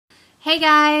Hey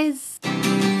guys! Hi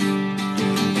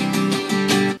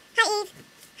Eve.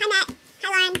 Hi Matt. Hi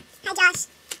Lauren. Hi Josh.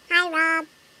 Hi Rob.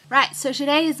 Right, so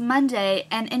today is Monday,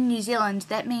 and in New Zealand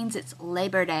that means it's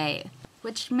Labor Day,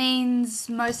 which means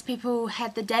most people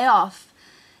had the day off,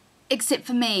 except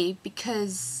for me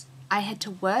because I had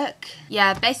to work.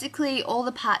 Yeah, basically all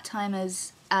the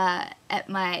part-timers at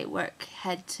my work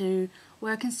had to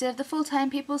work instead of the full-time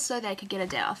people so they could get a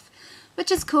day off. Which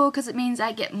is cool because it means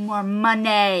I get more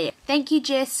money. Thank you,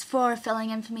 Jess, for filling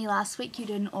in for me last week. You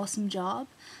did an awesome job.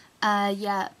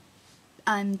 Yeah,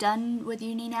 I'm done with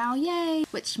uni now, yay!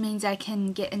 Which means I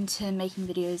can get into making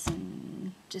videos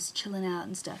and just chilling out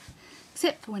and stuff.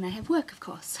 Except for when I have work, of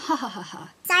course. Ha ha ha ha.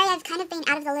 Sorry, I've kind of been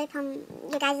out of the loop on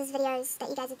your guys' videos that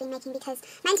you guys have been making because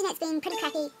my internet's been pretty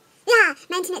crappy. Yeah,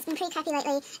 my internet's been pretty crappy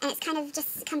lately, and it's kind of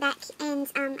just come back, and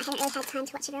I haven't really had time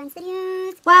to watch everyone's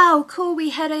videos. Wow, cool, we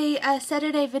had a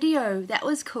Saturday video. That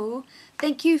was cool.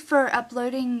 Thank you for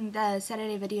uploading the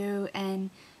Saturday video and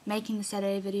making the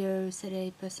Saturday video,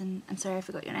 Saturday person. I'm sorry, I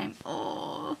forgot your name.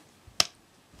 Oh,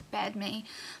 bad me.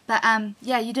 But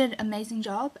yeah, you did an amazing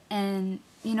job, and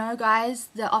you know guys,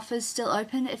 the offer's still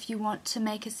open if you want to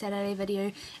make a Saturday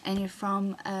video and you're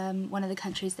from one of the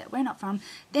countries that we're not from,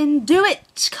 then do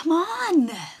it! Come on!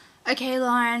 Okay,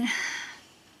 Lauren,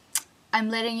 I'm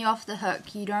letting you off the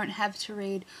hook. You don't have to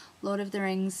read Lord of the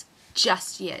Rings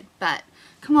just yet, but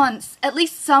come on, at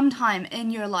least sometime in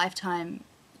your lifetime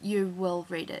you will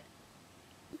read it.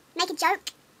 Make a joke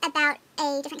about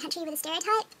a different country with a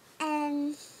stereotype.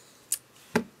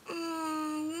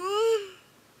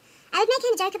 I would make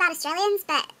a joke about Australians,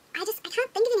 but I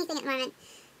can't think of anything at the moment.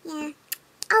 Yeah.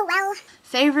 Oh well.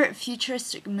 Favorite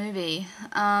futuristic movie?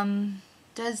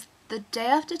 Does The Day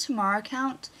After Tomorrow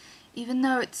count? Even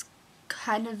though it's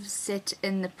kind of set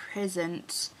in the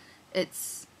present,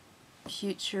 it's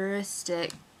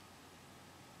futuristic.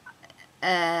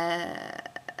 Yeah,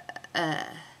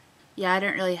 I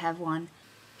don't really have one.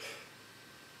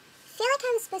 I feel like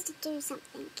I was supposed to do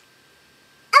something.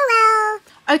 Oh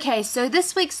well! Okay, so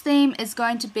this week's theme is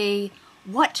going to be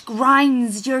what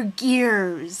grinds your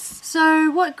gears.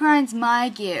 So what grinds my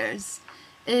gears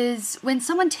is when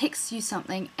someone texts you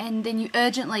something and then you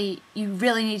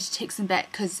really need to text them back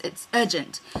because it's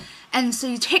urgent. And so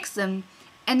you text them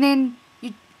and then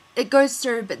it goes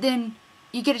through, but then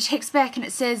you get a text back and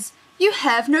it says, "You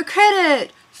have no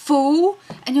credit, fool!"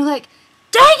 And you're like,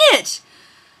 dang it!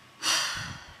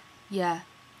 Yeah.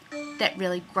 That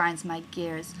really grinds my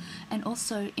gears. And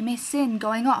also MSN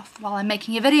going off while I'm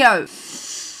making a video.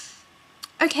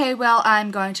 Okay, well,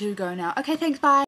 I'm going to go now. Okay, thanks, bye.